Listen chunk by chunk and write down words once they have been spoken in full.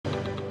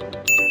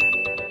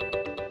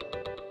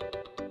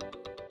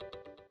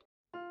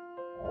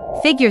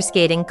Figure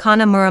skating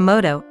Kana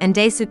Muramoto and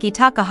Daisuke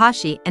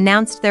Takahashi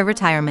announced their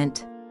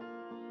retirement.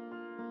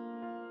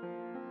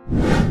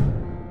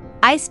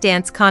 Ice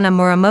dance Kana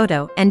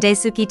Muramoto and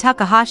Daisuke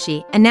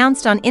Takahashi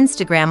announced on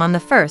Instagram on the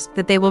 1st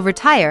that they will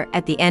retire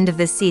at the end of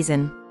this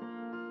season.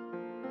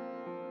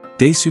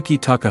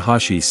 Daisuke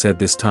Takahashi said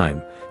this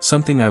time,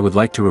 "Something I would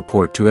like to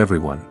report to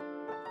everyone.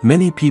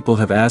 Many people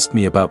have asked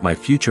me about my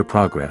future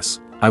progress.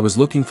 I was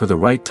looking for the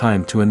right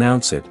time to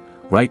announce it.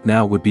 Right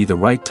now would be the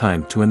right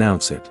time to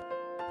announce it.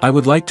 I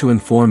would like to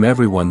inform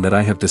everyone that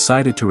I have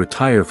decided to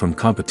retire from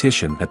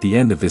competition at the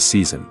end of this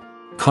season."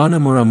 Kana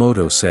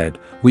Muramoto said,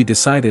 "We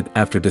decided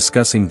after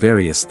discussing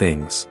various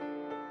things."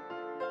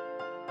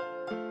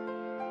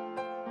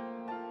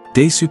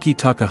 Daisuke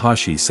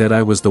Takahashi said,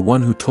 "I was the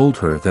one who told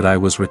her that I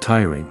was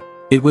retiring.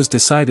 It was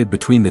decided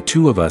between the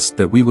two of us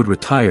that we would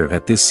retire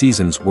at this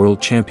season's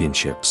World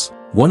Championships.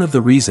 One of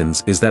the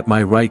reasons is that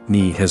my right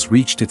knee has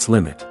reached its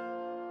limit."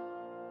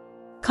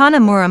 Kana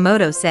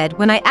Muramoto said,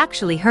 "When I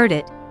actually heard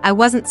it, I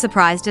wasn't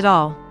surprised at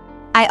all.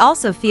 I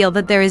also feel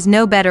that there is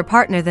no better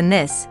partner than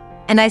this,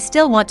 and I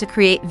still want to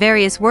create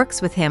various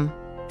works with him,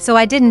 so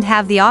I didn't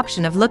have the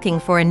option of looking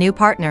for a new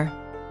partner."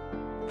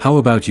 How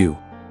about you?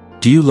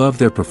 Do you love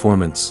their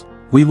performance?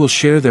 We will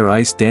share their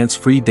ice dance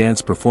free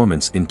dance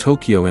performance in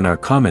Tokyo in our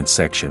comments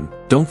section.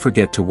 Don't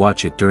forget to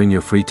watch it during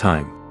your free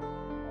time.